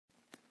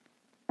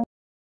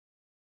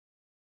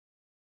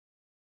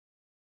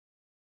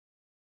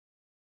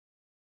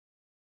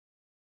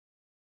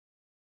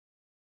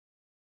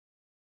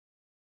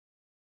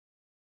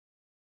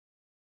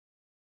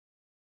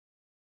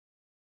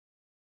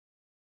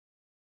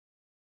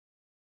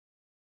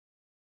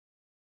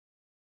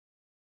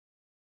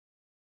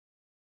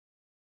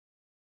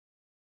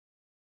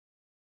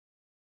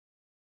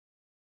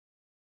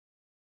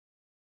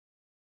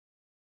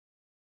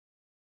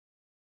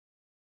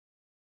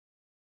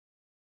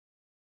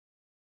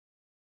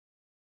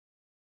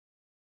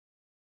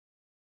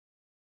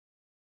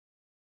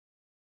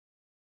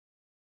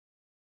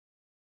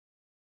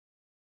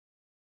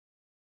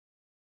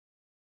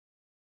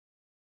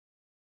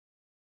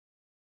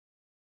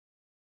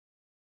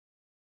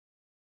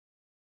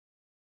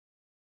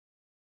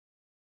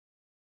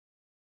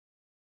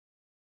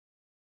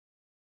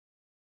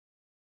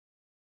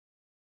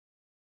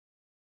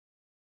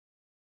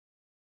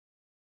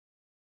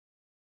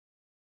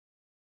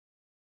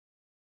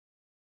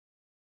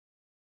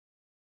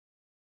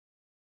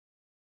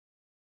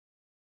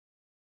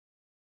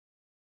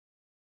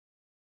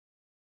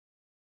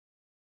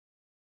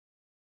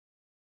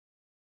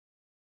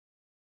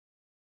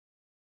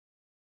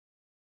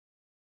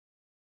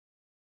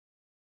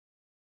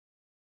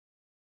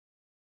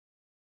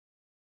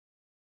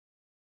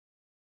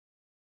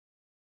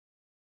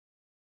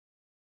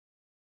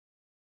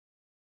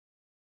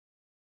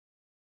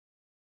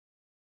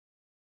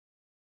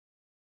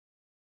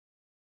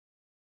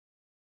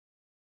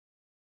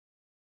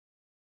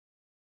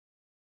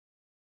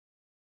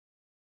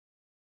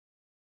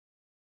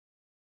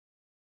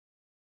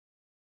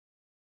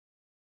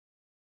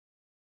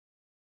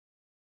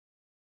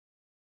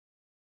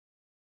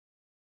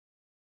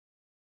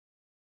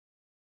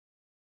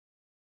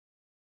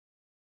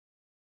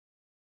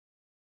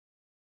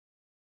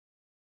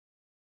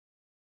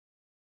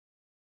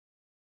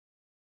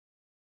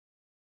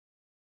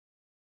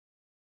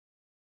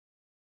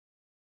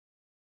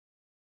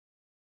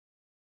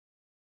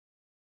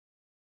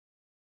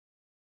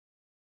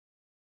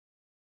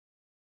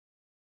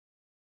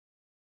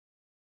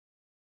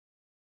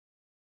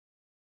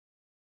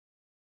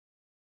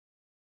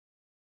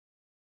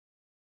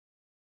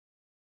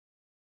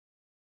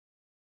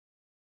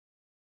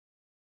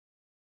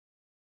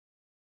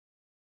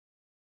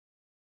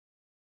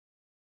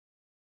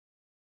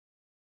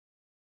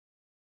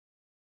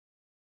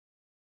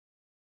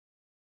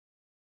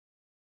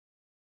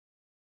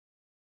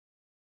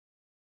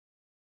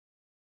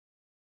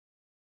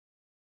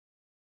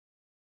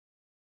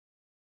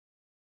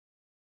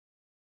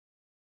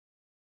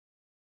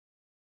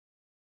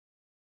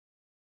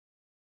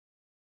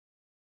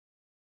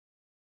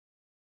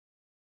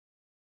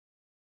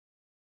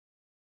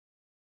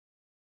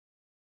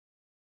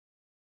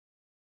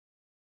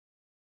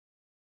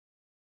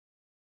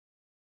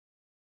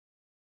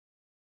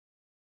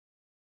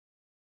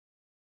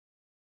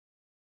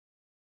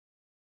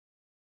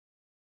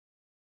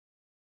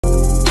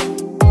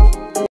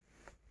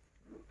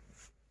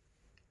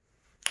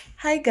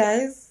Hi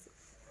guys,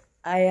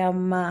 I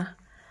am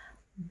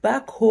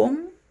back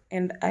home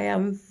and I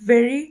am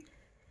very,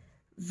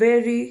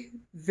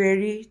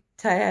 very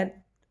tired.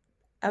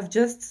 I've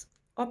just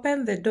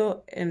opened the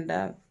door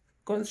and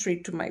gone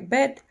straight to my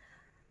bed.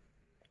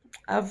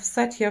 I've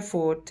sat here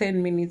for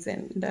 10 minutes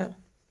and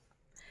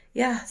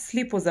yeah,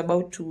 sleep was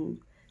about to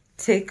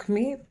take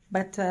me,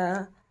 but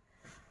I'm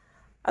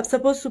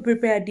supposed to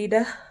prepare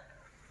dinner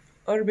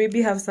or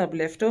maybe have some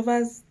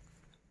leftovers,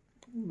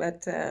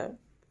 but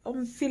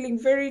I'm feeling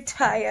very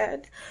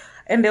tired.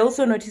 And I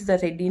also noticed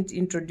that I didn't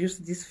introduce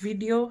this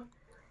video.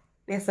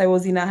 Yes, I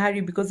was in a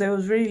hurry because I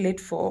was very late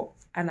for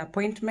an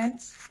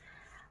appointment,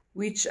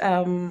 which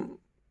I'm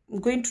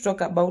going to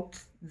talk about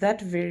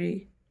that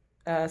very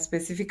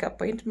specific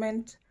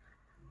appointment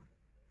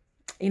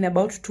in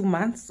about 2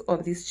 months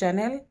on this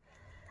channel,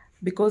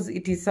 because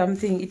it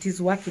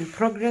is work in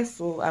progress.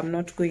 So I'm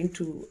not going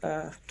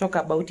to talk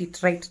about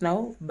it right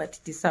now, but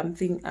it is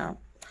something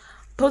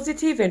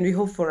positive and we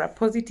hope for a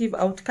positive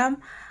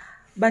outcome.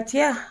 But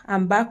yeah,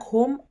 I'm back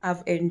home.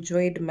 I've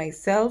enjoyed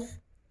myself.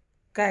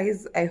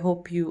 Guys, I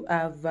hope you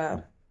have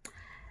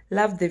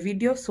loved the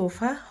video so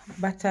far.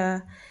 But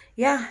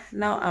yeah,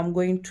 now I'm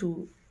going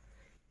to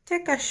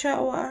take a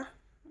shower,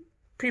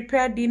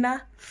 prepare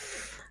dinner,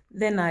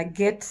 then I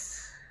get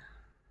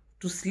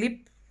to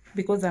sleep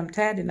because I'm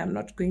tired and I'm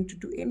not going to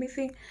do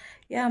anything.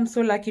 Yeah, I'm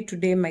so lucky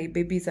today. My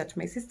baby is at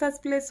my sister's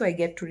place, so I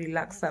get to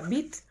relax a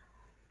bit.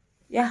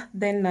 Yeah,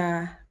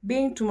 then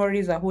being tomorrow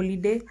is a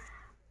holiday,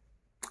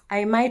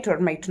 I might or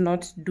might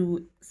not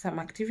do some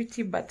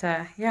activity, but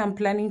yeah, I'm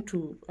planning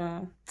to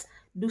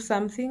do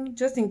something.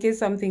 Just in case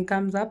something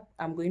comes up,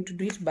 I'm going to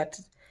do it. But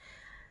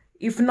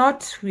if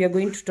not, we are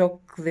going to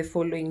talk the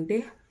following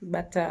day.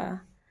 But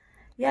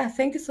yeah,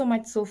 thank you so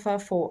much so far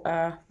for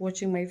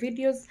watching my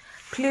videos.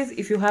 Please,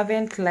 if you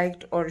haven't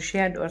liked or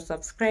shared or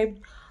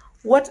subscribed,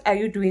 what are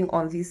you doing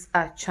on this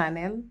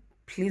channel?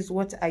 Please,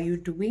 what are you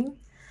doing?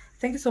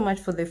 Thank you so much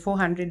for the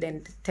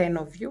 410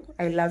 of you.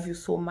 I love you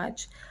so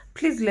much.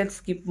 Please, let's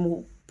keep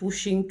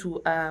pushing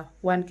to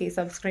 1K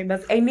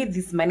subscribers. I need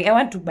this money. I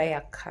want to buy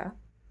a car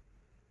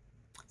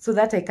so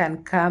that I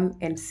can come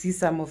and see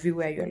some of you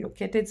where you're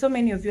located. So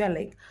many of you are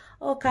like,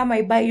 oh, come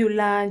I buy you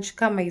lunch,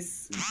 come I...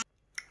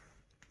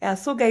 Yeah,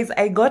 so guys,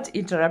 I got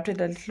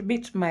interrupted a little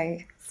bit.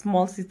 My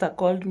small sister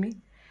called me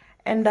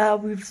and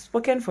we've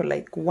spoken for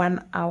like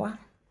 1 hour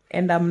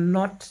and I'm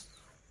not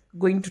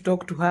going to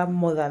talk to her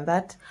more than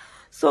that.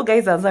 So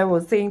guys, as I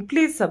was saying,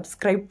 please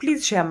subscribe,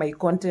 please share my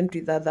content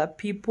with other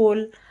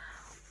people,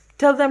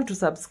 tell them to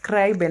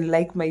subscribe and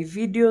like my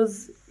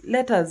videos.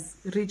 Let us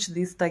reach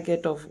this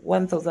target of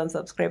 1,000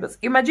 subscribers.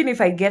 Imagine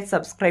if I get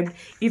subscribed,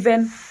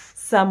 even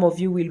some of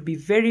you will be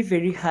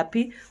very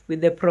happy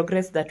with the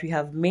progress that we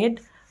have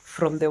made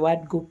from the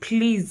word go.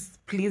 Please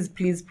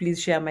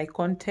share my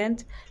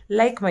content,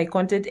 like my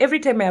content. Every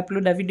time I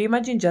upload a video,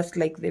 imagine just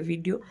like the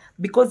video,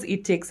 because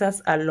it takes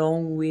us a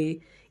long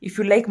way. If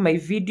you like my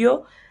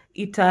video,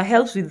 it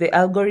helps with the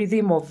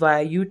algorithm of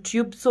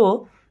YouTube,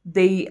 so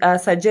they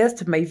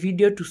suggest my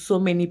video to so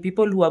many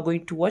people who are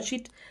going to watch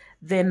it.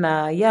 Then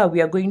yeah,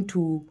 we are going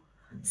to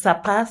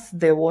surpass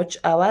the watch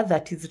hour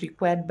that is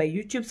required by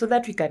YouTube so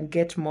that we can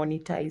get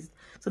monetized,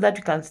 so that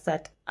we can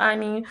start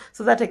earning,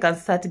 so that I can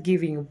start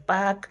giving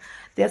back.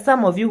 There are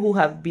some of you who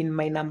have been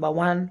my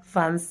 #1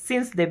 fans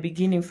since the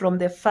beginning, from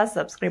the first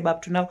subscribe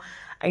up to now.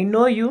 I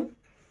know you.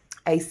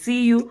 I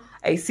see you.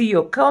 I see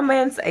your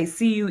comments. I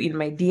see you in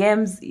my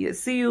DMs. I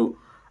see you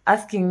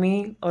asking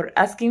me or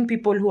asking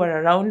people who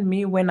are around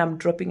me when I'm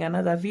dropping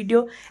another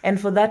video. And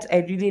for that, I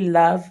really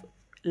love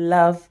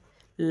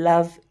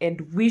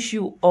and wish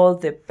you all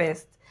the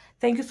best.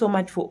 Thank you so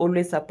much for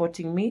always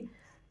supporting me.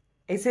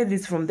 I say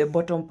this from the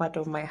bottom part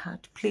of my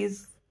heart.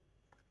 Please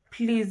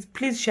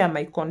share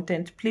my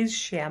content. Please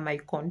share my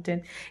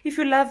content. If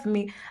you love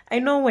me, I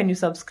know when you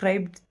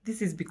subscribed,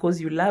 this is because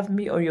you love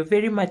me or you're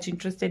very much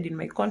interested in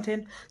my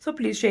content. So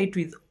please share it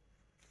with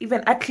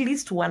even at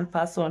least one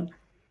person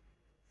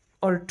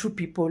or 2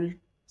 people,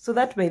 so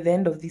that by the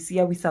end of this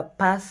year we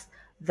surpass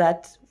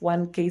that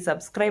 1K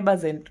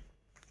subscribers and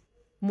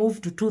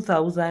move to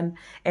 2,000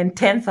 and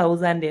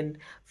 10,000 and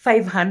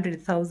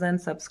 500,000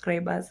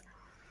 subscribers.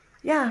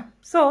 Yeah,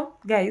 so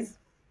guys,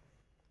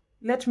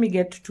 let me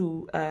get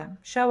to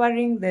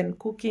showering, then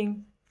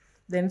cooking,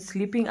 then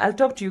sleeping. I'll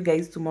talk to you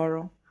guys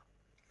tomorrow.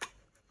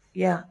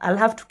 Yeah, I'll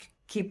have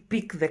to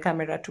pick the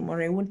camera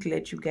tomorrow. I won't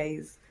let you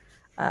guys,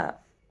 I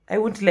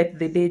won't let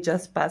the day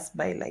just pass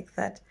by like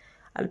that.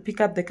 I'll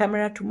pick up the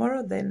camera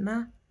tomorrow,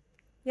 then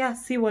yeah,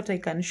 see what I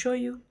can show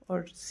you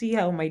or see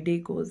how my day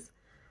goes.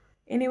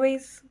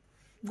 Anyways,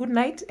 good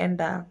night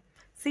and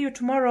see you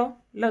tomorrow.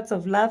 Lots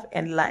of love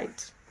and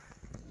light.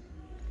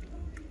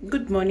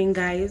 Good morning,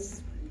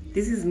 guys.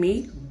 This is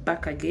me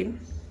back again,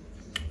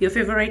 your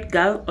favorite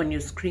girl on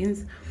your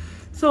screens.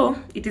 So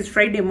it is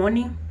Friday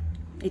morning.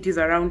 It is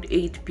around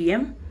 8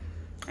 p.m.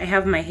 I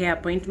have my hair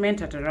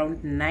appointment at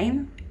around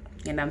 9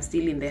 and I'm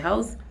still in the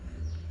house.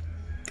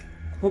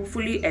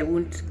 Hopefully I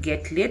won't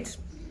get late.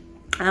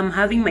 I'm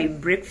having my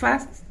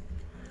breakfast,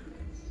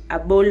 a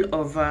bowl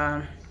of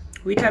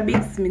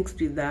Weetabix mixed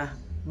with the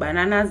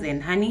bananas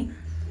and honey.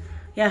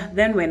 Yeah,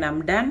 then when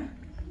I'm done,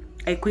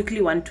 I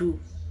quickly want to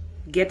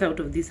get out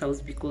of this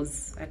house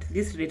because at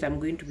this rate I'm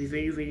going to be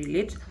very, very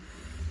late.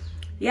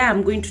 Yeah,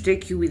 I'm going to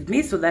take you with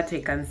me so that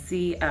I can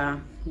see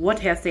what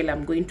hairstyle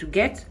I'm going to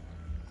get.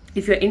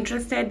 If you're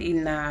interested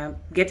in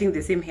getting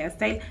the same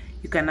hairstyle,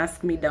 you can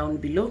ask me down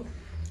below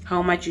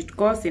how much it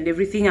costs and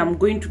everything. I'm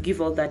going to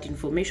give all that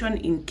information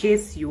in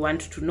case you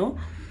want to know.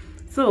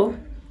 So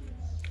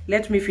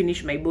let me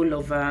finish my bowl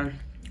of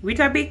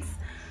Weetabix.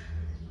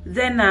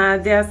 Then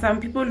there are some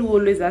people who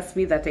always ask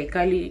me that I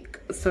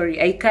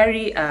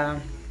carry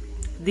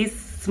these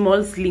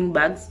small sling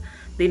bags.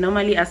 They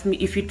normally ask me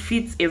if it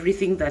fits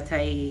everything that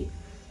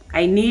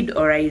I need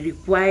or I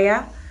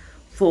require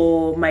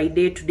for my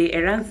day-to-day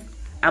errands.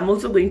 I'm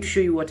also going to show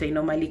you what I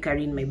normally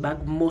carry in my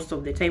bag most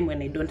of the time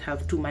when I don't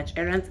have too much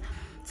errands.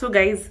 So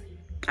guys,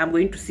 I'm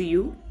going to see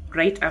you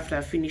right after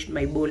I finished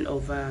my bowl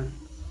of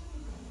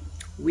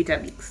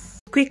Weetabix.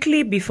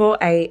 Quickly before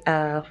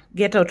I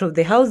get out of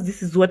the house,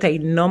 this is what I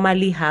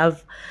normally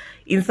have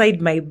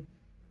inside my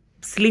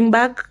sling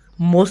bag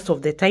most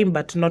of the time,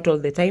 but not all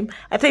the time.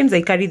 At times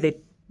I carry the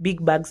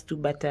big bags too,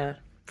 but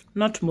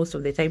not most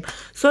of the time.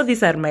 So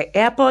these are my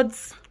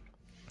AirPods.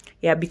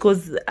 Yeah,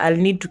 because I'll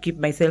need to keep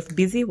myself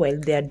busy while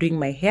they are doing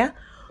my hair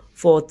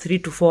for 3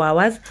 to 4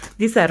 hours.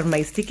 These are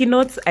my sticky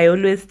notes. I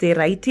always stay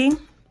writing.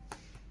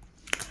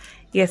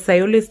 Yes, I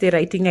always stay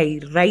writing.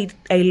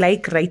 I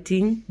like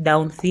writing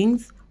down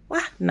things.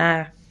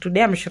 Nah,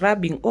 today I'm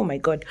shrubbing. Oh my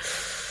god.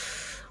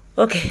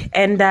 Okay,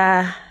 and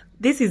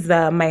this is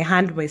my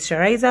hand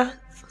moisturizer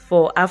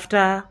for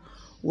after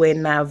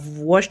when I've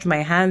washed my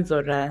hands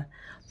or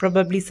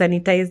probably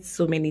sanitized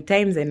so many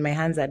times and my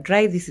hands are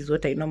dry. This is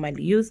what I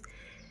normally use.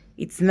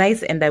 It's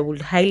nice and I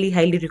would highly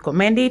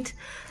recommend it.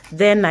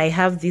 Then I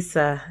have this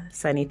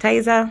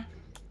sanitizer.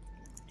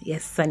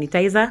 Yes,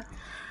 sanitizer,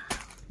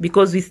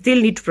 because we still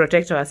need to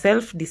protect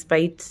ourselves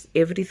despite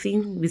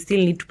everything. We still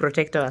need to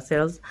protect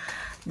ourselves.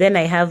 Then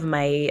I have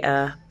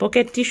my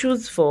pocket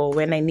tissues for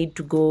when I need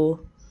to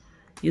go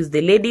use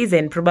the ladies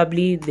and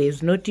probably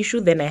there's no tissue.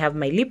 Then I have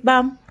my lip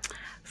balm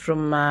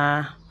from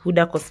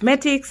Huda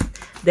Cosmetics.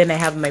 Then I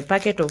have my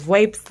packet of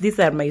wipes. These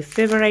are my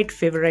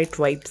favorite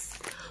wipes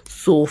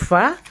so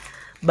far.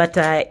 But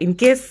in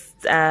case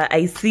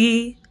I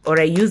see or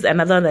I use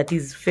another one that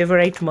is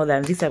favorite more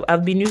than this,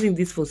 I've been using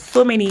this for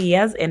so many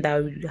years and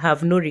I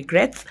have no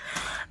regrets.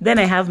 Then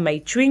I have my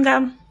chewing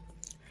gum.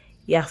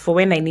 Yeah, for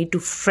when I need to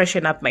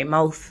freshen up my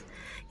mouth.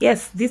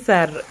 Yes, these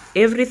are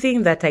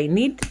everything that I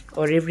need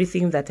or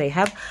everything that I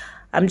have.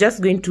 I'm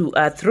just going to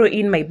throw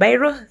in my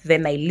biro,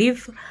 then I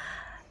leave.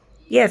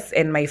 Yes,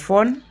 and my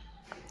phone.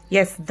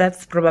 Yes,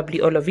 that's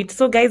probably all of it.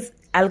 So guys,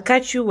 I'll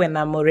catch you when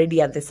I'm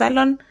already at the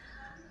salon.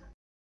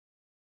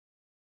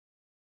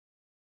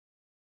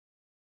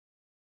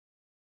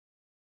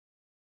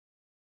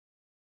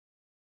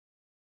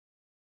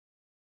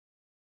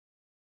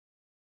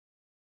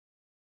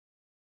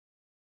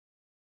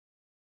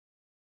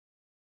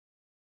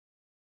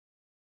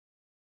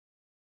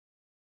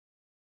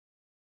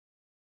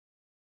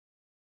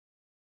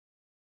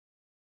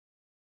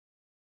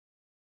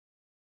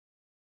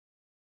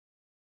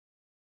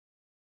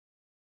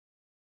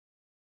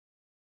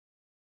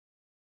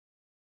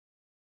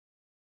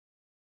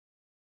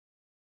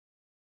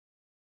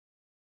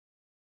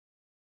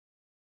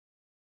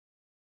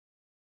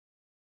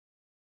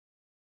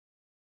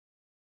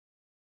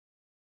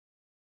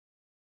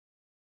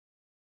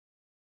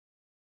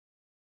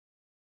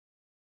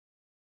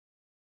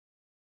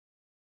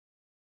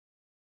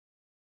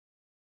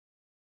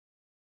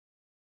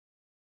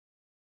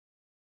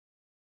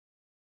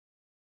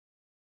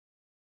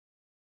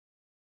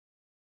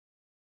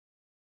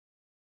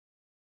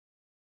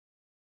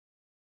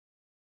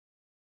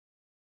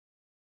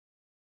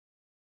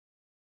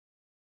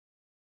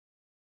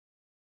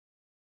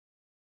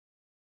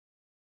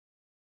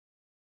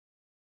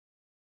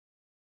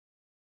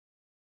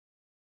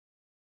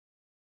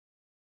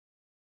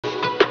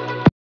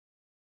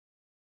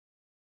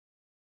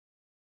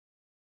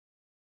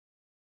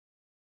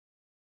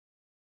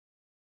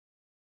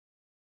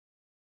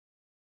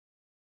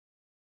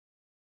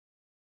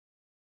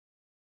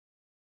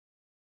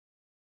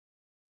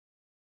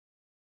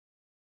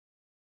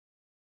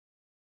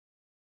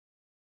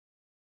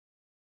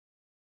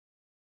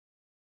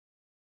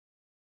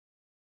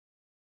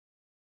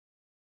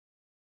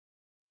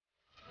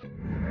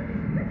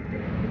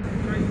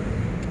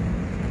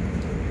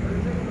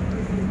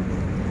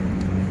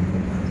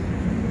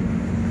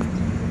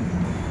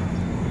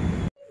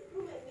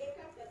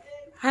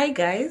 Hi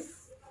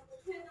guys,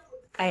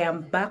 I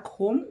am back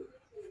home.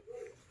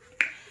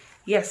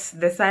 Yes,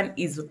 the sun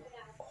is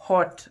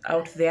hot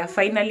out there.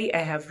 Finally, I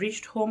have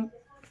reached home.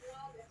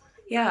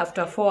 Yeah,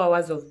 after 4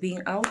 hours of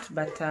being out,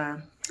 but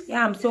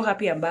yeah, I'm so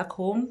happy I'm back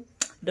home.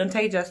 Don't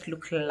I just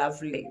look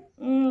lovely?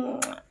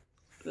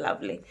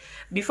 Lovely.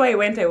 Before I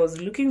went, I was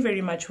looking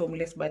very much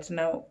homeless, but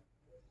now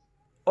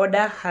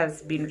order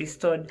has been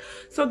restored.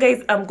 So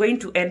guys, I'm going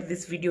to end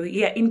this video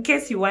here. In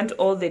case you want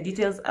all the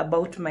details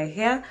about my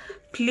hair,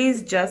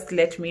 please just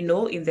let me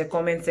know in the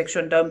comment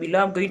section down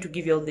below. I'm going to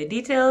give you all the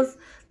details,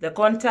 the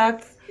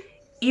contacts.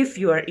 If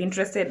you are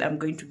interested, I'm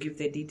going to give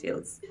the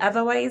details.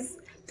 Otherwise,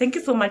 thank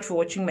you so much for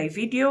watching my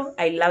video.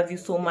 I love you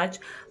so much.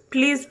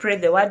 Please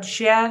spread the word,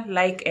 share,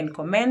 like, and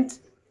comment.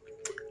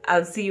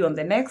 I'll see you on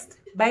the next.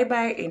 Bye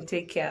bye and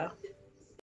take care.